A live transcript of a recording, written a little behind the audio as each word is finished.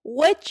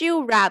Would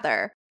You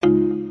Rather?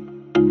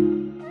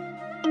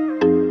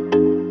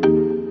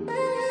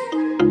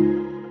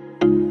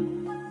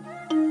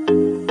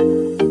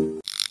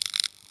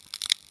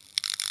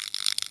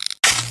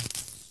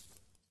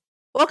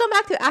 Welcome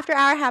back to After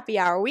Hour Happy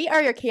Hour. We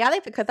are your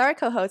chaotic but cathartic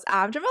co-hosts.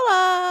 I'm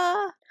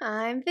Jamila.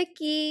 I'm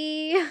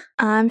Vicky.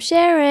 I'm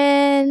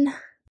Sharon.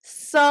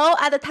 So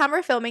at the time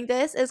we're filming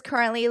this is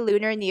currently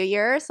Lunar New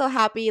Year. So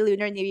happy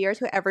Lunar New Year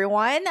to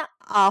everyone.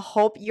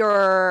 Hope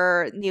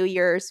your New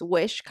Year's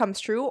wish comes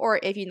true. Or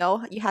if you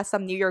know you have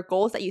some New Year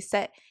goals that you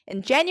set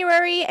in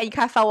January and you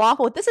kind of fell off,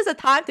 well, this is a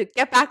time to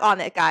get back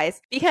on it,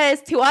 guys.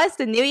 Because to us,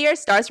 the New Year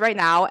starts right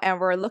now and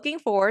we're looking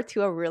forward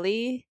to a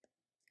really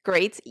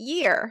great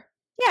year.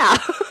 Yeah.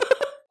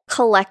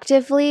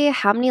 Collectively,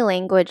 how many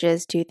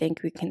languages do you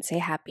think we can say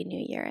Happy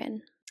New Year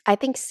in? I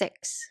think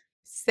 6.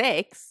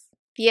 6?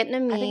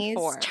 Vietnamese,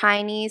 4.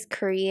 Chinese,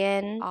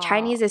 Korean. Oh.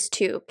 Chinese is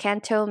 2.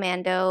 Canto,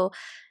 Mando,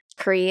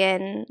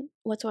 Korean.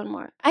 What's one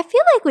more? I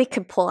feel like we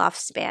could pull off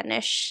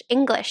Spanish.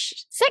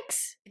 English.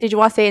 6. Did you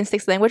want to say in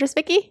 6 languages,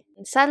 Vicky?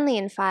 新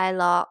年快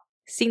樂.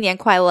 新年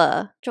快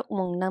乐. chúc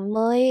mừng năm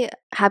mới.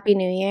 Happy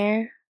New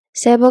Year.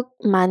 새해 복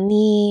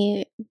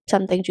많이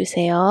something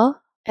주세요.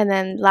 And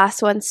then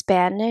last one,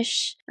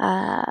 Spanish.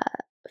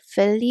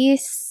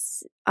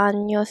 Feliz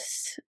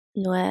años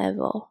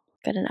nuevo.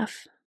 Good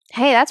enough.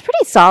 Hey, that's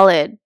pretty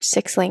solid.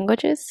 6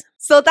 languages.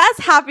 So that's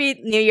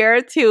Happy New Year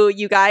to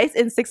you guys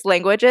in 6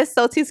 languages.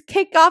 So to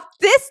kick off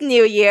this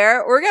new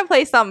year, we're going to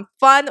play some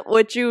fun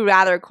Would You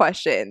Rather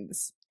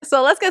questions.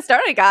 So let's get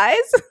started, guys.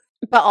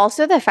 But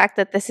also the fact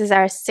that this is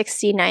our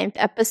 69th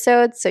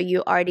episode, so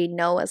you already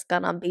know it's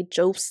gonna be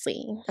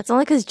juicy. That's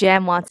only because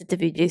Jam wants it to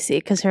be juicy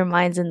because her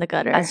mind's in the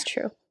gutter. That's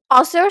true.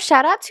 Also,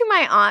 shout out to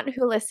my aunt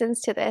who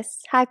listens to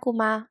this. Hi,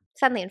 Kuma.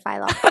 新年快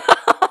樂.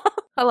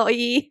 Hello,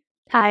 Yi.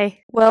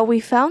 Hi. Well, we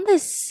found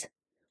this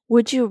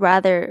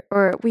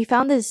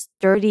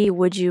dirty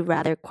would you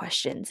rather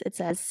questions. It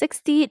says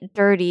 60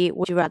 dirty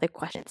would you rather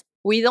questions.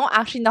 We don't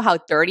actually know how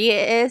dirty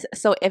it is,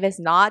 so if it's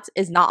not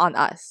on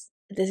us.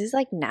 This is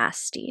like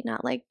nasty,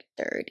 not like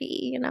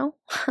dirty, you know?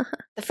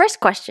 The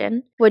first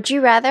question, would you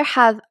rather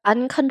have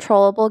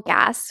uncontrollable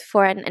gas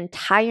for an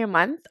entire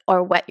month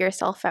or wet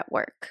yourself at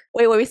work?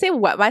 Wait, when we say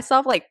wet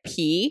myself, like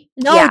pee?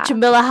 No, Yeah.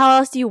 Jamila, how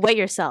else do you wet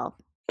yourself?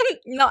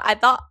 No, I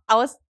thought I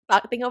was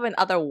thinking of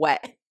another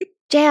wet.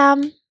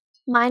 Jam,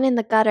 mine in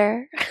the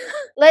gutter.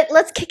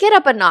 Let's kick it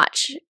up a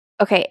notch.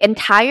 Okay,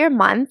 entire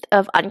month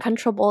of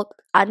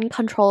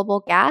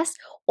uncontrollable gas,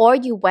 or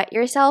you wet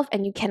yourself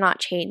and you cannot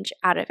change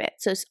out of it.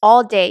 So it's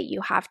all day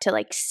you have to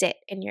like sit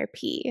in your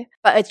pee,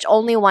 but it's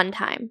only one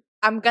time.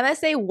 I'm gonna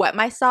say wet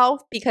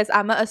myself because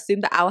I'm gonna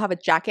assume that I'll have a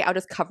jacket. I'll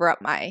just cover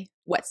up my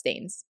wet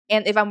stains.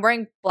 And if I'm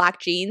wearing black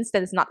jeans,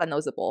 then it's not that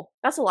noticeable.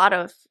 That's a lot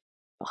of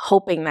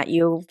hoping that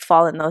you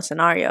fall in those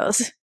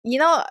scenarios. You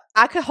know,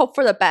 I could hope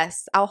for the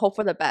best. I'll hope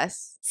for the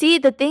best. See,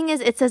 the thing is,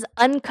 it says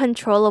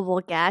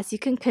uncontrollable gas. You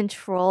can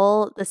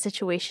control the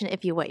situation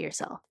if you wet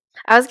yourself.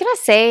 I was gonna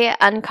say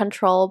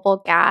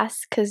uncontrollable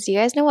gas because do you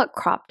guys know what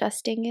crop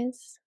dusting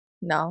is?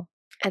 No.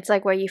 It's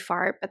like where you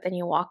fart, but then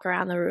you walk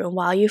around the room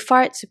while you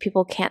fart, so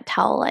people can't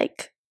tell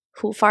like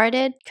who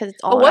farted because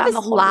it's all But what around if the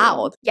it's whole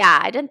loud? room. Yeah,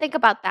 I didn't think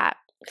about that.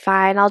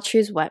 Fine, I'll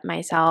choose wet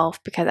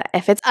myself because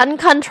if it's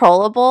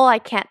uncontrollable, I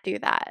can't do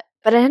that.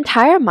 But an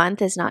entire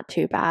month is not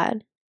too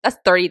bad. That's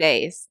 30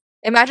 days.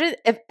 Imagine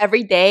if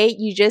every day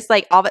you just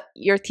like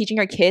you're teaching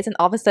your kids and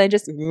all of a sudden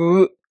just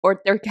or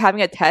they're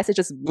having a test, it's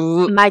just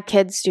My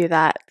kids do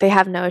that. They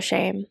have no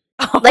shame.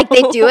 Like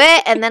they do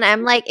it and then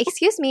I'm like,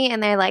 excuse me,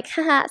 and they're like,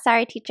 haha,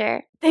 sorry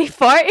teacher. They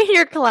fart in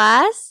your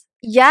class?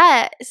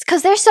 Yes,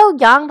 because they're so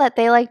young that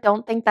they like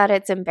don't think that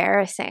it's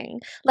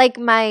embarrassing. Like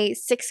my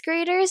 6th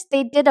graders,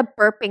 they did a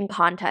burping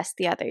contest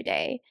the other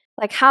day.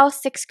 Like how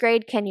 6th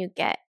grade can you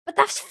get? But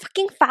that's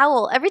fucking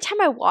foul. Every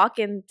time I walk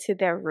into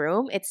their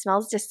room, it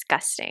smells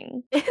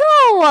disgusting.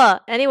 Ew!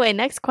 Anyway,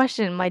 next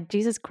question. My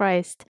Jesus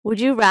Christ. Would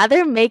you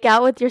rather make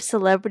out with your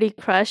celebrity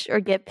crush or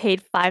get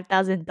paid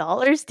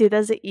 $5,000? Dude,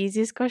 that's the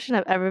easiest question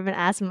I've ever been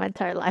asked in my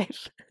entire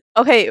life.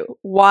 Okay,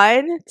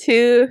 1,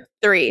 2,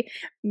 3.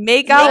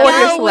 Make out with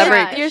your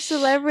celebrity. Your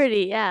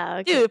celebrity, yeah.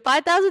 Okay. Dude,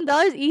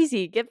 $5,000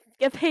 easy. Get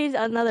paid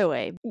another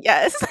way.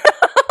 Yes.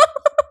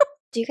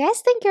 Do you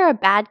guys think you're a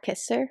bad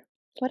kisser?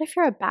 What if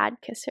you're a bad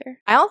kisser?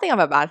 I don't think I'm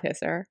a bad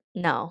kisser.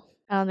 No,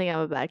 I don't think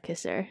I'm a bad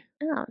kisser.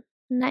 Oh,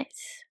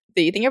 nice.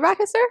 Do you think you're a bad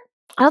kisser?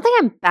 I don't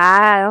think I'm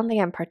bad. I don't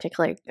think I'm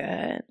particularly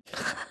good.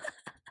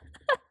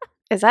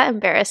 Is that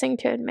embarrassing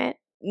to admit?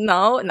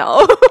 No.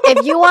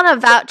 If you want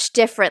to vouch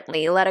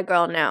differently, let a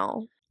girl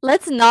know.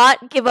 Let's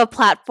not give a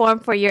platform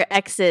for your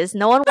exes.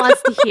 No one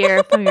wants to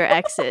hear from your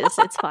exes.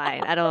 It's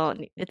fine.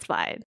 It's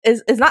fine.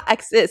 It's not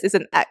exes, it's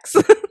an ex.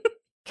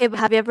 Okay, but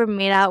have you ever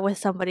made out with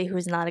somebody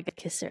who's not a good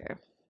kisser?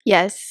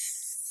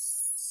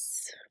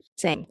 Yes.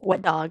 Same.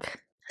 Wet dog.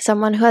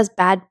 Someone who has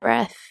bad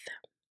breath.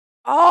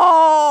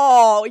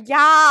 Oh,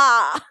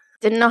 yeah.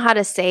 Didn't know how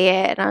to say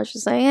it, and I was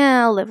just like,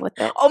 yeah, I'll live with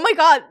it. Oh my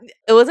god.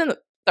 It wasn't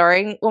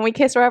during when we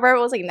kissed or whatever, it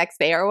was like next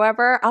day or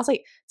whatever. I was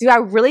like, dude, I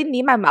really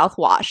need my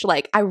mouthwash.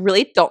 Like, I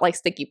really don't like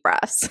sticky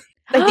breaths.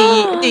 Like,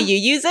 do you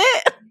use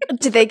it?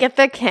 Did they get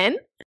the hint?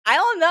 I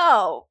don't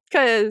know,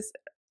 because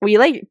we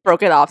like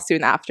broke it off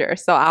soon after,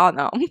 so I don't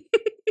know.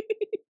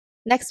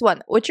 Next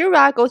one. Would you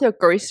rather go to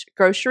a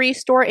grocery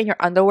store in your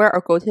underwear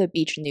or go to the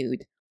beach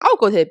nude? I'll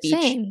go to the beach.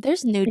 Same.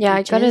 There's nude Yeah,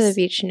 I go to the beaches.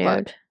 beach nude.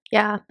 But-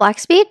 Yeah,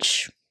 Black's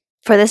Beach.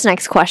 For this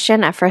next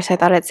question, at first I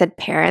thought it said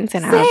parents,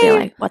 and I would be Same.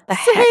 like, what the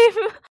heck?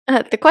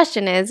 Same. The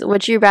question is,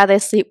 would you rather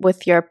sleep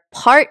with your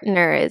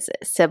partner's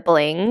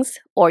siblings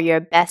or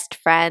your best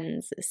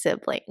friend's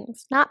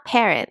siblings? Not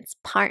parents,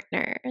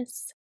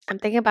 partners. I'm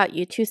thinking about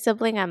you two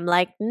sibling. I'm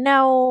like,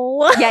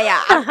 no.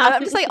 Yeah.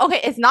 I'm just like,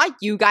 okay, it's not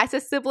you guys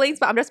as siblings,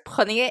 but I'm just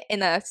putting it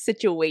in a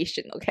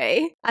situation,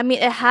 okay? I mean,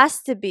 it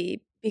has to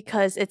be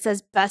because it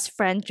says best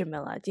friend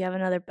Jamila. Do you have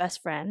another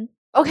best friend?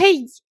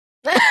 Okay.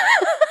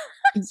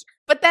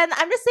 But then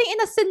I'm just saying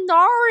in a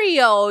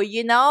scenario,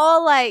 you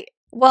know? Like,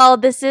 Well,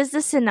 this is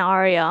the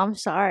scenario. I'm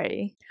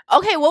sorry.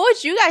 okay, what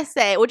would you guys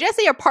say? Would you guys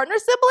say your partner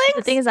siblings?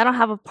 The thing is, I don't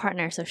have a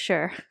partner, so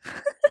sure.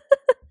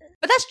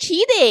 But that's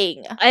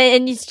cheating.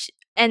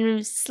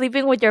 And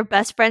sleeping with your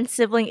best friend's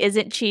sibling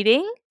isn't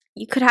cheating?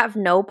 You could have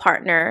no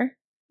partner.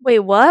 Wait,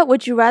 what?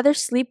 Would you rather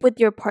sleep with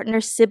your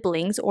partner's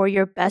siblings or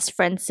your best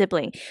friend's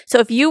sibling? So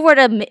if you were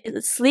to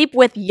sleep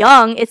with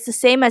Young, it's the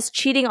same as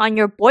cheating on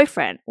your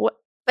boyfriend. What?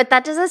 But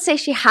that doesn't say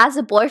she has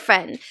a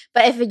boyfriend.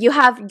 But if you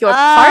have your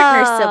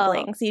partner's Oh.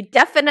 siblings, you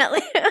definitely...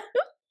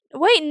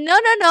 Wait, no.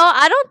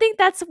 I don't think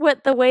that's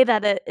what the way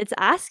that it's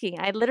asking.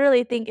 I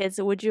literally think it's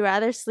would you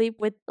rather sleep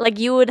with, like,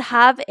 you would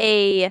have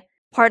a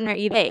partner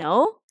either way,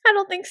 no? I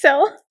don't think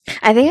so.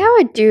 I think I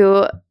would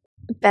do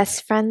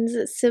best friend's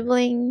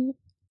sibling.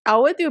 I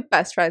would do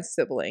best friend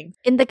sibling.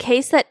 In the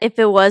case that if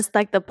it was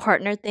like the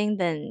partner thing,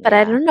 then But I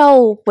yeah. don't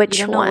know which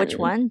You don't one. know which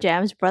one?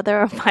 Jam's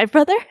brother or my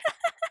brother?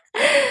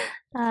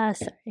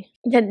 Sorry.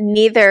 Yeah,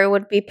 neither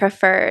would be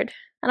preferred.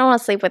 I don't want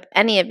to sleep with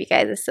any of you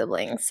guys as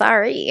siblings.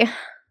 Sorry.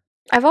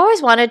 I've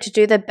always wanted to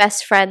do the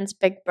best friends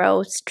big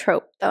bros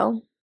trope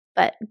though,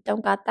 but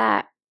don't got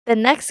that. The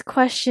next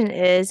question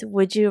is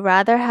would you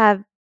rather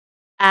have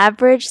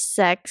average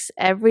sex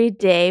every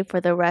day for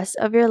the rest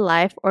of your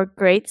life or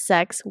great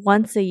sex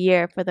once a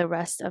year for the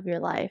rest of your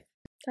life?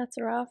 That's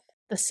rough.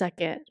 The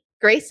second.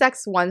 Great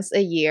sex once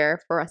a year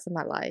for the rest of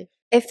my life.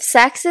 If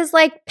sex is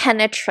like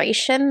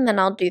penetration, then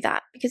I'll do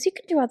that because you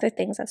can do other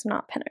things that's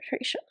not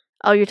penetration.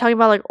 Oh, you're talking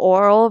about like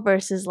oral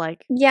versus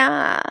like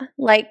Yeah,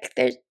 like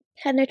there's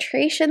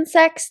penetration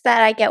sex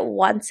that I get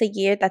once a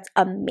year that's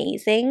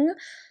amazing.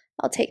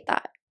 I'll take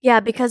that.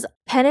 yeah, because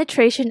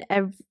penetration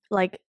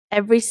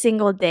every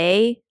single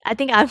day. I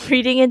think I'm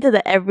reading into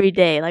the every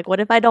day. Like, what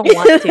if I don't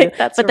want to?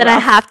 That's but then I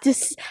rough. have to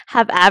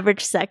have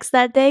average sex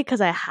that day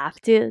because I have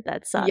to.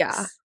 That sucks.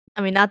 Yeah.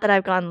 I mean, not that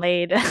I've gone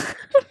laid.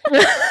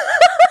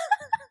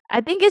 I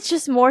think it's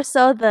just more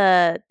so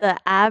the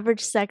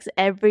average sex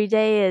every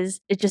day is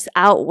it just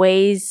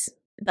outweighs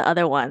the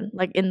other one,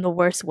 like in the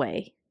worst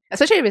way.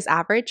 Especially if it's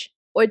average.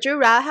 Would you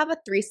rather have a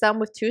threesome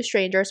with two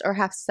strangers or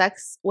have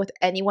sex with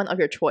anyone of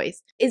your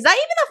choice? Is that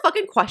even a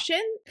fucking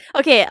question?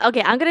 Okay,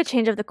 I'm gonna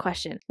change up the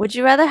question. Would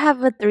you rather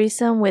have a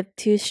threesome with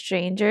two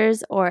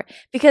strangers or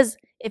because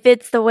if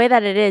it's the way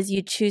that it is,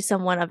 you choose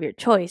someone of your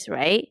choice,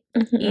 right?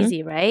 Mhm.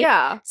 Easy, right?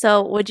 Yeah.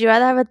 So would you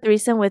rather have a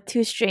threesome with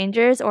two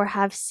strangers or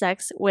have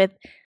sex with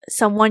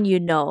someone you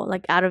know,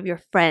 like out of your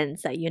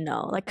friends that you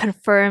know, like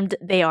confirmed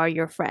they are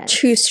your friends?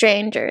 Two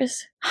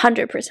strangers,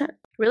 100%.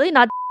 Really?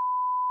 Not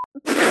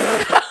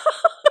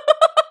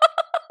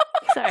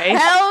sorry.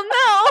 Hell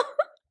no.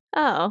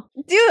 Oh.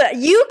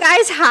 Dude, you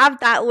guys have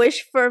that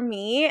wish for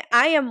me.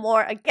 I am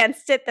more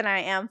against it than I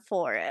am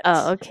for it.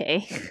 Oh,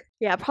 okay.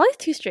 Yeah, probably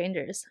two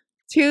strangers.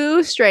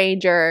 Two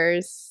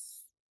strangers.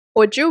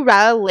 Would you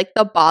rather lick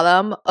the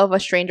bottom of a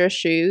stranger's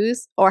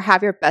shoes or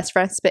have your best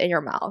friend spit in your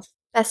mouth?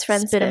 Best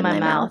friend Spit in my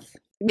mouth.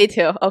 Me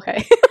too.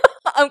 Okay.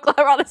 I'm glad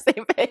we're on the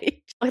same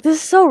page. Like, this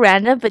is so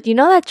random, but you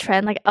know that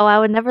trend? Like, oh, I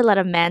would never let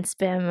a man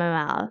spit in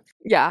my mouth.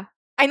 Yeah.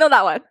 I know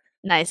that one.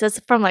 Nice. That's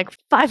from like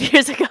 5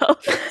 years ago.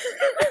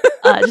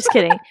 Just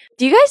kidding.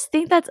 Do you guys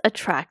think that's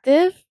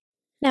attractive?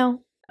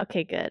 No.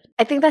 Okay, good.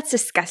 I think that's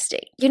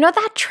disgusting. You know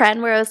that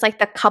trend where it was like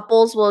the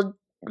couples will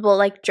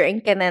like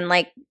drink and then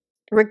like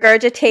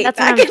regurgitate That's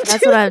back what, into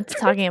that's what I'm it?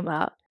 talking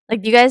about.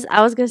 Like, do you guys,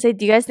 I was going to say,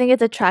 do you guys think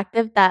it's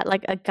attractive that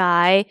like a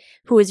guy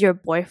who is your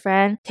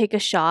boyfriend take a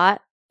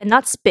shot and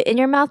not spit in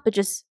your mouth, but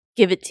just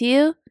give it to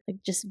you? Like,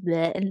 just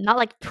bleh, and not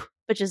like,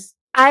 but just,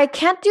 I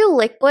can't do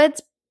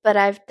liquids, but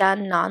I've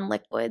done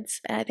non-liquids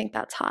and I think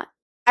that's hot.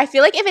 I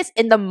feel like if it's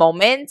in the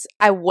moment,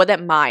 I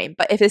wouldn't mind.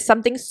 But if it's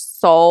something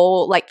so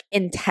like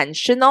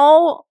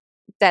intentional,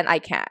 then I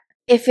can't.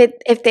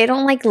 If they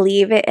don't like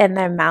leave it in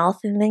their mouth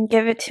and then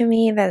give it to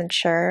me, then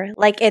sure.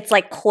 Like it's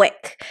like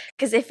quick.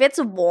 Because if it's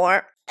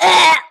warm,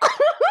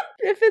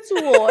 if it's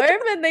warm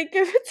and they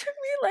give it to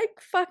me, like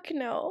fuck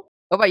no.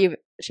 What about you,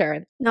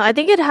 Sharon? no, I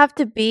think it'd have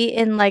to be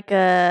in like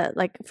a,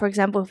 like, for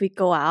example, if we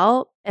go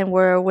out and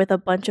we're with a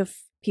bunch of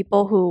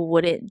people who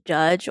wouldn't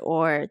judge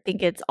or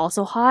think it's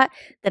also hot,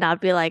 then I'd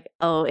be like,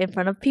 oh, in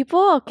front of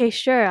people? Okay,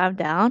 sure, I'm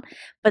down.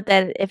 But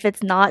then if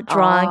it's not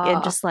drunk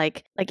and just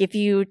like if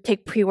you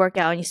take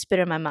pre-workout and you spit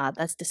in my mouth,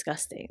 that's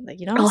disgusting. Like,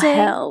 you know what I'm saying?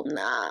 Hell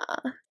nah.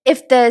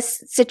 If the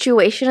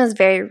situation is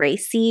very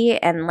racy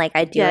and like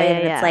I do it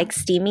and it's like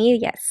steamy,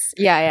 yes.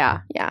 Yeah.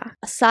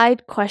 A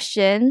side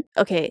question.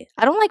 Okay,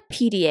 I don't like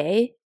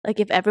PDA. Like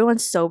if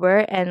everyone's sober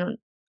and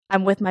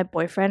I'm with my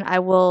boyfriend, I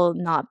will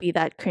not be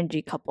that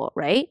cringy couple,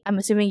 right? I'm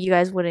assuming you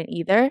guys wouldn't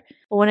either.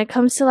 But when it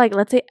comes to like,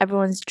 let's say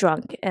everyone's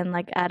drunk and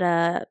like at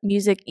a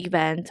music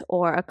event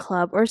or a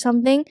club or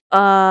something,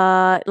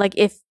 like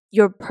if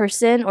your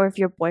person or if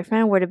your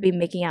boyfriend were to be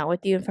making out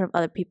with you in front of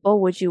other people,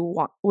 would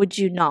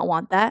you not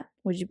want that?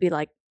 Would you be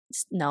like,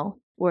 no,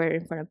 we're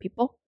in front of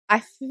people?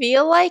 I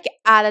feel like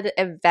at an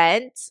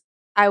event,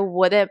 I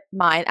wouldn't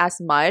mind as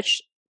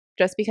much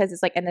just because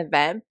it's like an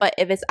event. But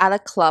if it's at a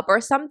club or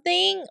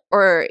something,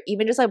 or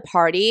even just like a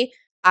party,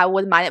 I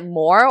would mind it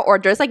more, or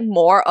there's like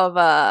more of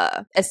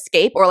a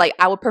escape, or like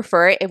I would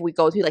prefer it if we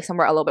go to like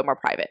somewhere a little bit more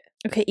private.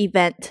 Okay,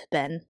 event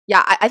then.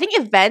 Yeah, I think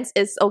events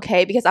is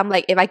okay because I'm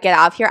like, if I get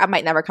out of here, I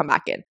might never come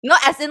back in. No,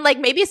 as in like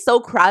maybe it's so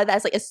crowded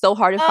that it's so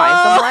hard to find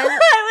someone. I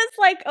was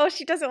like, oh,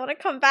 she doesn't want to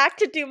come back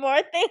to do more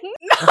things.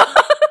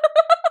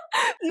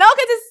 No,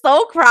 because it's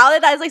so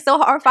crowded that it's like so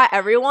hard to find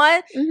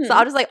everyone. Mm-hmm. So I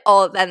was just like,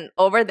 oh, then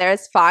over there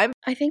is fine.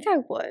 I think I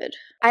would.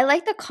 I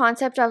like the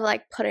concept of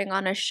like putting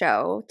on a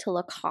show to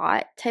look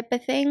hot type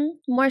of thing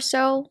more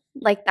so.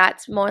 Like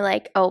that's more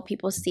like, oh,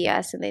 people see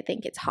us and they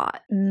think it's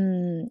hot.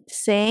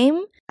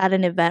 Same at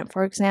an event,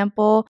 for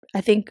example.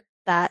 I think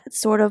that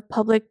sort of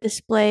public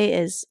display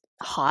is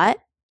hot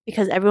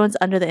because everyone's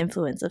under the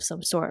influence of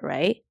some sort,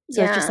 right?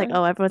 So it's just like,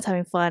 oh, everyone's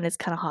having fun. It's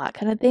kind of hot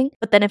kind of thing.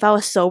 But then if I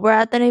was sober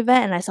at that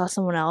event and I saw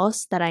someone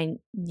else that I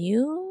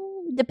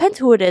knew, depends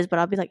who it is, but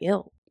I'll be like,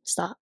 ew,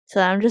 stop.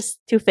 So I'm just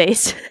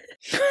two-faced.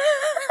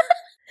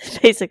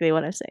 Basically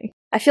what I'm saying.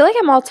 I feel like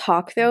I'm all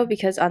talk though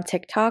because on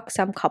TikTok,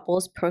 some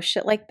couples post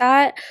shit like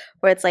that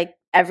where it's like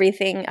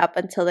everything up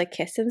until the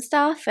kiss and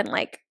stuff. And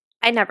like,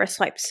 I never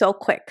swipe so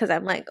quick because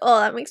I'm like,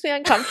 oh, that makes me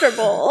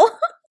uncomfortable.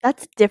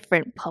 That's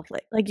different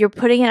public. Like you're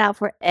putting it out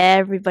for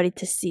everybody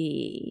to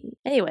see.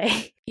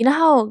 Anyway, you know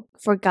how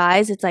for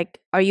guys it's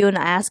like, are you an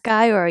ass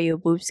guy or are you a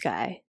boobs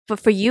guy? But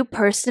for you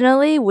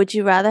personally, would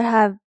you rather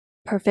have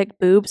perfect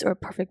boobs or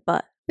perfect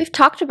butt? We've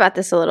talked about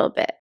this a little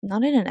bit.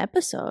 Not in an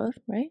episode,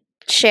 right?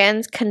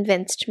 Shan's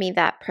convinced me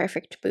that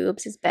perfect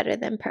boobs is better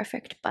than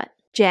perfect butt.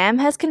 Jam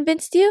has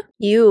convinced you?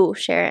 You,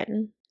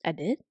 Sharon. I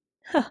did?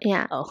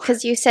 Yeah,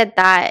 because you said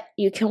that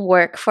you can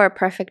work for a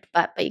perfect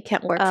butt, but you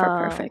can't work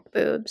for perfect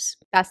boobs.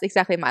 That's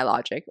exactly my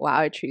logic. Why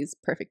I would choose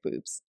perfect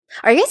boobs.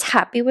 Are you guys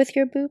happy with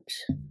your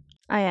boobs?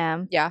 I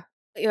am. Yeah.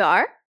 You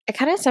are? I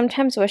kind of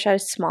sometimes wish I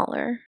was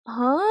smaller.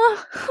 Huh?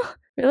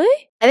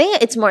 Really? I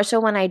think it's more so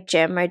when I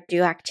gym or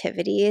do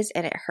activities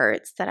and it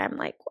hurts that I'm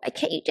like, why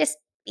can't you just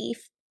be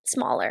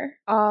smaller?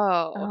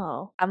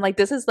 Oh. I'm like,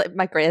 this is like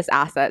my greatest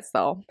asset,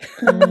 so.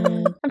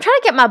 I'm trying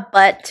to get my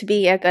butt to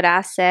be a good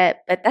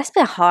asset, but that's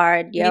been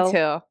hard, yo. Me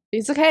too.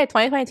 It's okay.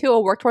 2022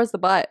 will work towards the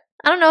butt.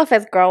 I don't know if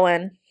it's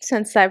growing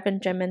since I've been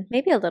gymming.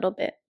 Maybe a little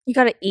bit. You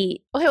gotta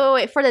eat. Okay,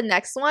 wait. For the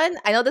next one,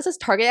 I know this is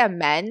targeted at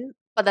men,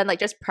 but then like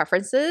just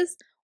preferences.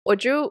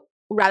 Would you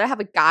rather have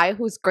a guy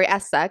who's great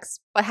at sex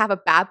but have a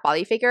bad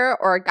body figure,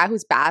 or a guy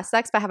who's bad at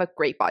sex but have a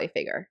great body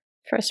figure?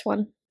 First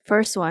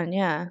one,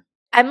 yeah.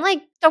 I'm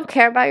like, don't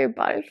care about your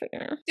body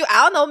figure. Dude,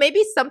 I don't know.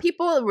 Maybe some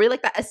people really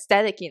like that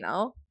aesthetic, you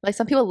know? Like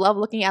some people love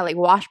looking at like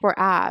washboard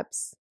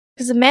abs.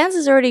 Because a man's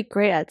is already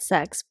great at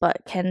sex,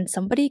 but can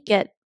somebody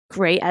get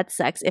great at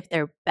sex if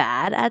they're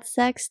bad at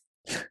sex?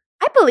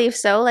 I believe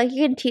so. Like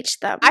you can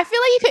teach them. I feel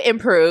like you could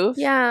improve.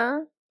 Yeah.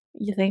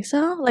 You think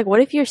so? Like what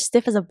if you're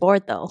stiff as a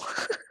board though?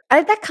 I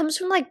think that comes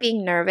from like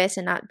being nervous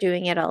and not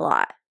doing it a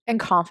lot. And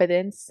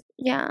confidence.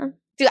 Yeah.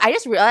 Dude, I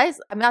just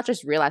realized, I mean, not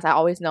just realized, I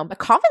always know, but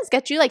confidence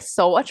gets you like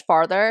so much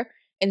farther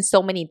in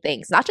so many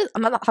things. Not just,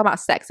 I'm not talking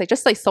about sex, like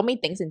just like so many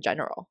things in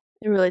general.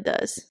 It really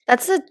does.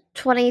 That's the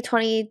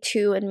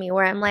 2022 in me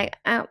where I'm like,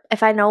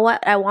 if I know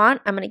what I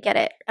want, I'm going to get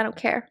it. I don't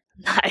care.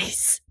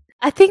 Nice.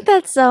 I think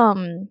that's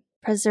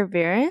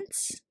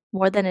perseverance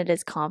more than it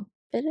is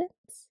confidence.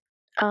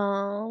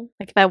 Oh.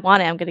 Like if I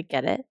want it, I'm going to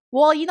get it.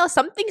 Well, you know,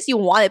 some things you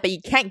want it, but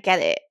you can't get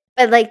it.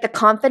 But like the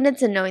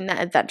confidence in knowing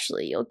that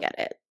eventually you'll get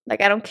it. Like,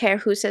 I don't care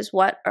who says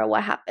what or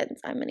what happens.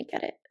 I'm going to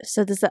get it.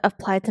 So does that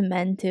apply to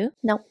men too?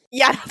 No.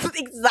 Yeah, that's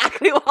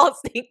exactly what I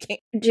was thinking.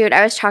 Dude,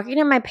 I was talking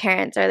to my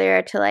parents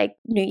earlier to like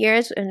New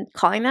Year's and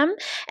calling them.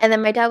 And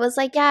then my dad was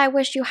like, yeah, I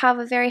wish you have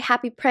a very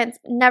happy prince.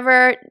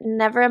 Never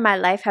in my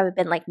life have I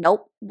been like,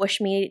 nope,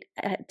 wish me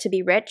to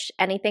be rich.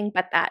 Anything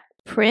but that.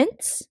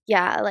 Prince?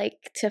 Yeah,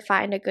 like to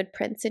find a good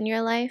prince in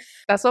your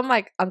life. That's what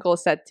my uncle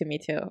said to me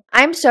too.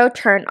 I'm so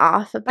turned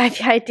off by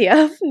the idea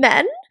of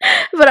men,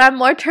 but I'm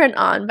more turned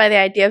on by the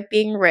idea of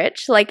being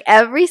rich. Like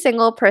every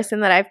single person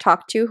that I've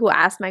talked to who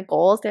asked my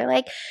goals, they're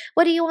like,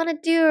 what do you want to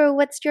do? Or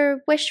what's your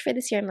wish for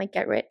this year? I'm like,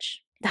 get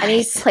rich. Nice.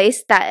 Any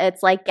place that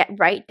it's like,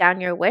 write down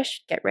your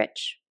wish, get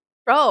rich.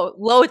 Bro,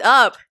 load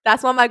up.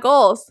 That's one of my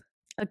goals.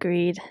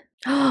 Agreed.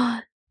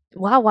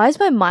 Wow, why is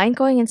my mind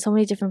going in so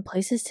many different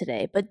places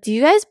today? But do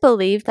you guys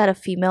believe that a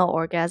female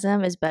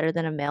orgasm is better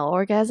than a male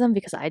orgasm?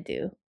 Because I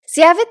do.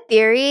 See, I have a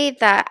theory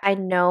that I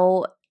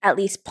know at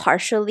least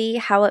partially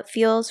how it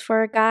feels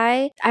for a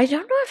guy. I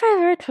don't know if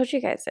I've ever told you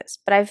guys this,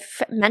 but I've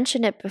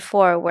mentioned it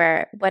before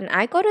where when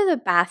I go to the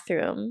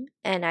bathroom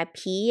and I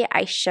pee,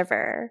 I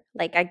shiver.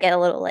 Like I get a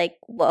little like,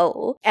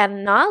 whoa.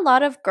 And not a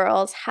lot of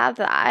girls have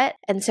that.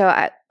 And so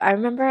I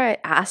remember I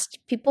asked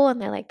people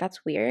and they're like,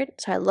 that's weird.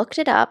 So I looked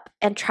it up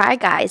and Try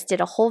Guys did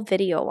a whole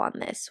video on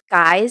this.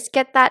 Guys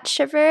get that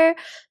shiver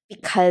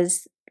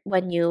because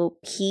when you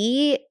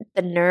pee,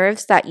 the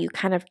nerves that you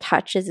kind of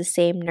touch is the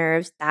same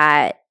nerves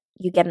that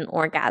you get an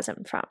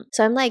orgasm from.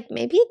 So I'm like,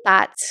 maybe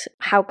that's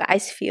how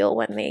guys feel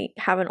when they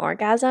have an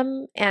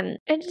orgasm. And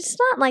it's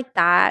not like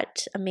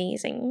that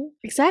amazing.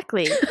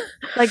 Exactly.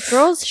 Like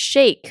girls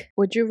shake.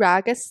 Would you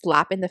rather get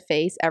slapped in the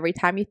face every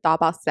time you thought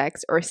about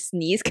sex or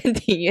sneeze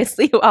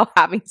continuously while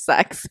having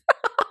sex?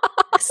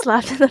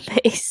 Slapped in the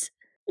face.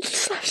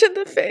 Slapped in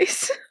the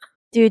face.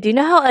 Dude, do you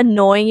know how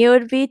annoying it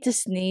would be to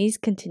sneeze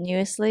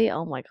continuously?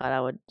 Oh my god,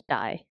 I would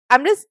die.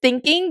 I'm just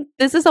thinking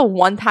this is a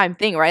one-time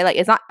thing, right? Like,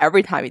 it's not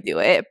every time you do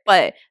it,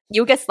 but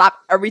you get slapped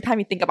every time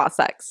you think about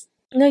sex.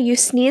 No, you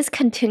sneeze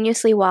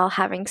continuously while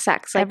having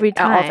sex. Like, Every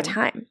all the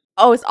time. time.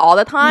 Oh, it's all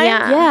the time?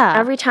 Yeah.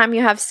 Every time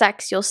you have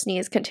sex, you'll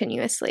sneeze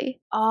continuously.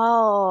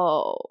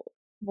 Oh.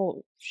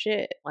 Well,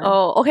 shit. When-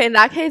 Oh, okay. In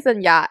that case,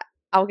 then yeah,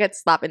 I'll get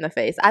slapped in the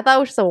face. I thought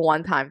it was just a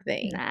one-time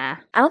thing. Nah.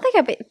 I don't think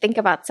I think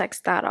about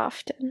sex that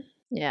often.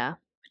 Yeah.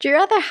 Would you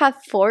rather have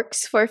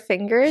forks for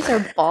fingers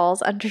or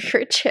balls under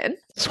your chin?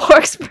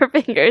 Forks for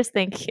fingers,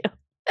 thank you.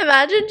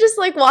 Imagine just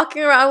like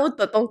walking around with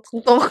the dong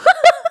dong dong.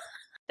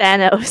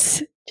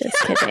 Thanos. Just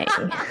kidding.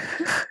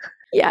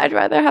 Yeah, I'd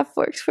rather have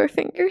forks for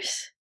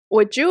fingers.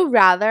 Would you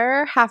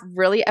rather have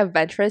really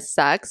adventurous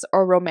sex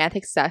or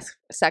romantic sex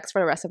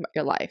for the rest of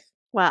your life?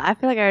 Wow, I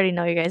feel like I already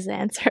know you guys'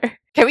 answer.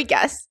 Can we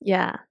guess?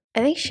 Yeah. I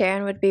think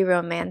Sharon would be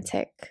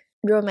romantic.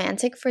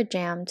 Romantic for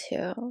Jam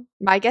too.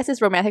 My guess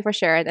is romantic for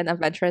Sharon and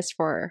adventurous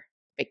for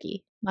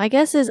Vicky. My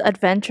guess is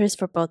adventurous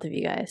for both of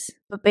you guys.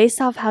 But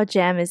based off how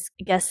Jam is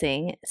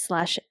guessing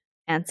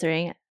 /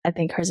 answering, I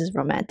think hers is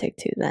romantic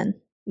too then.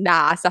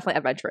 Nah, it's definitely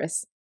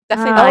adventurous.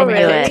 Definitely Oh, not I knew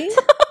romantic. it.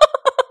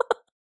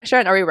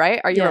 Sharon, are we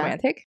right? Are you Yeah.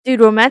 romantic? Dude,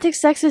 romantic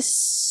sex is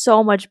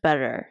so much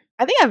better.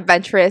 I think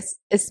adventurous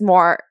is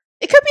more.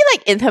 It could be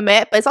like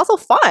intimate, but it's also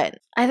fun.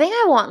 I think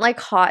I want like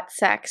hot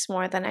sex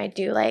more than I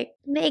do like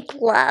make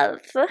love.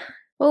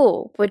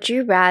 Oh, would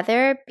you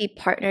rather be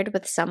partnered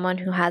with someone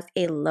who has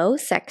a low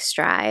sex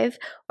drive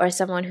or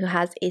someone who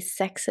has a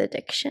sex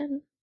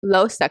addiction?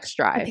 Low sex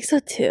I drive. think so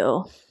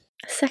too.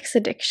 Sex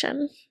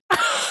addiction.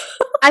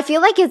 I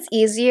feel like it's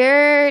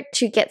easier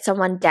to get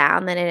someone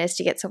down than it is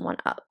to get someone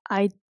up.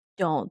 I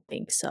don't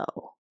think so.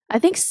 I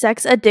think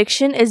sex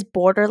addiction is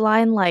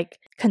borderline like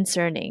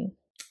concerning.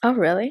 Oh,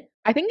 really?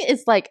 I think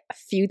it's like a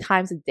few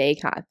times a day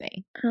kind of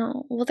thing.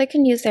 Oh, well, they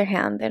can use their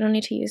hand. They don't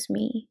need to use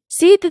me.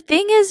 See, the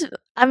thing is,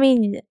 I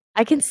mean,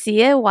 I can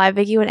see it why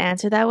Vicky would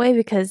answer that way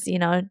because, you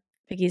know,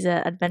 Vicky's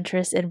an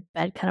adventurous in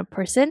bed kind of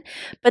person.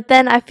 But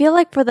then I feel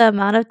like for the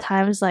amount of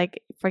times,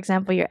 like, for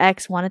example, your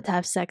ex wanted to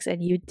have sex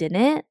and you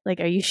didn't, like,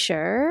 are you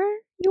sure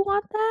you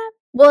want that?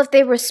 Well, if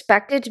they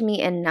respected me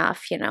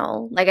enough, you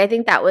know, like I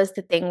think that was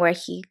the thing where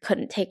he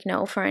couldn't take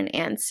no for an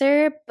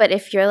answer. But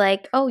if you're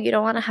like, oh, you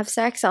don't want to have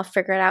sex, I'll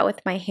figure it out with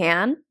my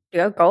hand.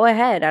 Go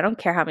ahead. I don't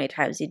care how many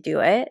times you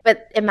do it.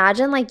 But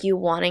imagine like you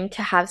wanting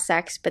to have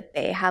sex, but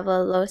they have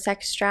a low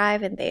sex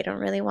drive and they don't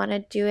really want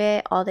to do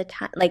it all the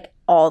time, like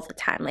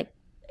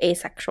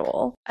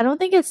asexual. I don't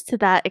think it's to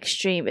that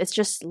extreme. It's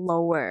just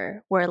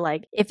lower, where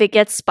like if it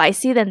gets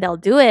spicy, then they'll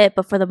do it.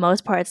 But for the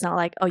most part, it's not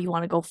like, oh, you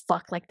want to go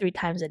fuck like 3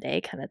 times a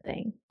day kind of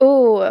thing.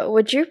 Ooh,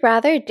 would you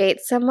rather date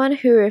someone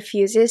who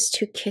refuses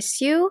to kiss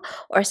you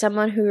or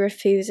someone who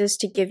refuses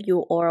to give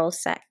you oral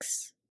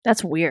sex?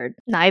 That's weird.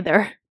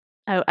 Neither.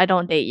 I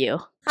don't date you.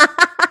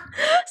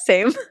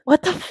 Same.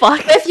 What the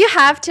fuck? If you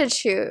have to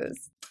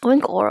choose, I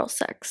think oral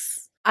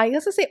sex. I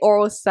guess I say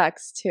oral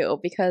sex too,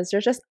 because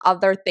there's just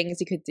other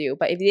things you could do.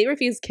 But if they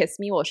refuse to kiss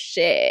me, well,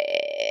 shit.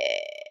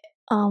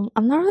 I'm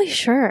not really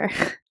sure.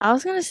 I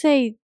was gonna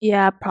say,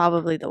 yeah,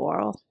 probably the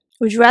oral.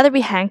 Would you rather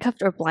be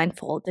handcuffed or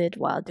blindfolded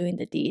while doing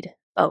the deed?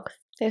 Both.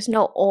 There's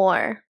no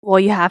or. Well,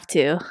 you have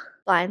to.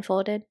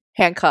 Blindfolded.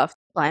 Handcuffed.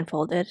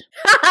 Blindfolded.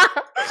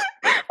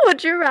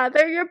 Would you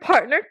rather your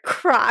partner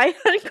cry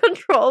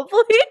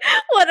uncontrollably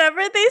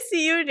whenever they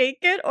see you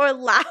naked or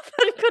laugh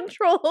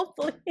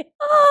uncontrollably?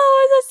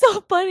 Oh, that's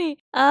so funny.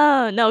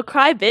 Oh, no,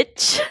 cry,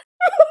 bitch.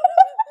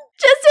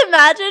 Just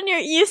imagine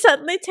you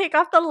suddenly take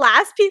off the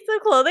last piece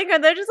of clothing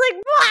and they're just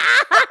like,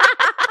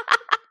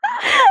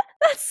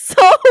 That's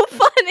so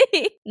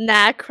funny.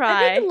 Nah, I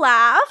cry. think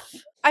laugh.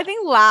 I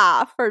think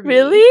laugh for me.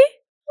 Really?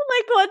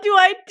 Like, what do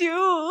I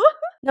do?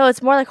 No,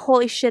 it's more like,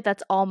 holy shit,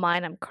 that's all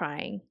mine. I'm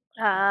crying.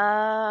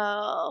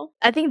 Oh.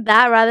 I think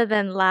that rather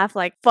than laugh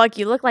like, fuck,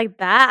 you look like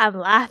that, I'm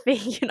laughing.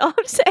 You know what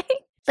I'm saying?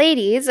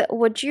 Ladies,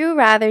 would you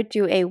rather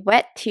do a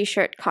wet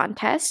t-shirt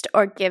contest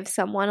or give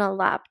someone a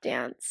lap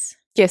dance?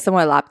 Give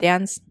someone a lap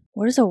dance.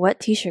 What is a wet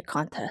t-shirt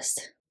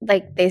contest?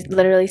 Like they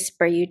literally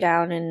spray you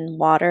down in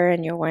water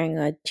and you're wearing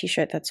a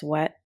t-shirt that's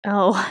wet.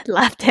 Oh,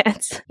 lap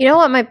dance. You know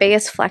what my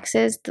biggest flex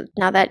is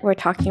now that we're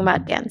talking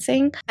about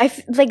dancing? I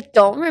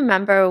don't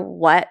remember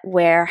what,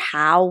 where,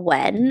 how,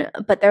 when,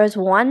 but there was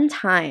one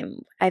time,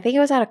 I think it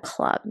was at a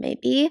club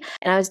maybe,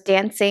 and I was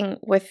dancing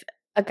with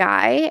a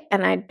guy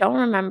and I don't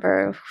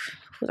remember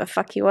who the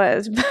fuck he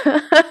was.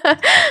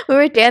 We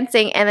were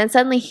dancing and then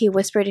suddenly he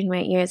whispered in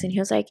my ears and he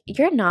was like,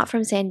 "You're not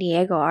from San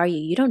Diego, are you?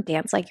 You don't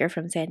dance like you're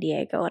from San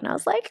Diego." And I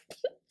was like,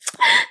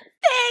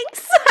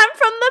 "Thanks, I'm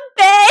from the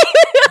Bay."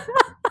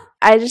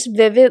 I just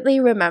vividly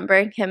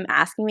remember him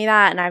asking me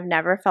that, and I've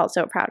never felt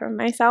so proud of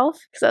myself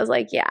because I was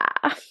like, yeah,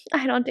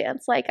 I don't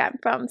dance like I'm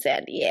from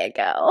San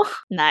Diego.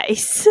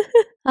 Nice.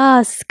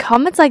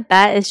 Comments like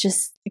that is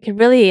just, it can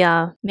really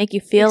make you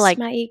feel It's like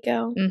my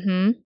ego.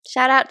 mm-hmm.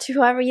 Shout out to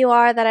whoever you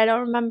are that I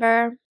don't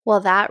remember.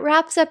 Well, that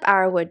wraps up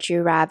our Would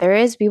You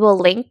Rathers. We will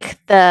link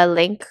the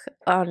link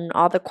on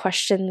all the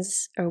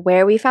questions or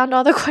where we found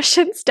all the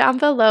questions down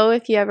below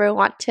if you ever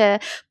want to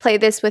play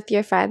this with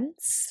your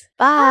friends.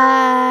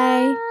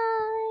 Bye.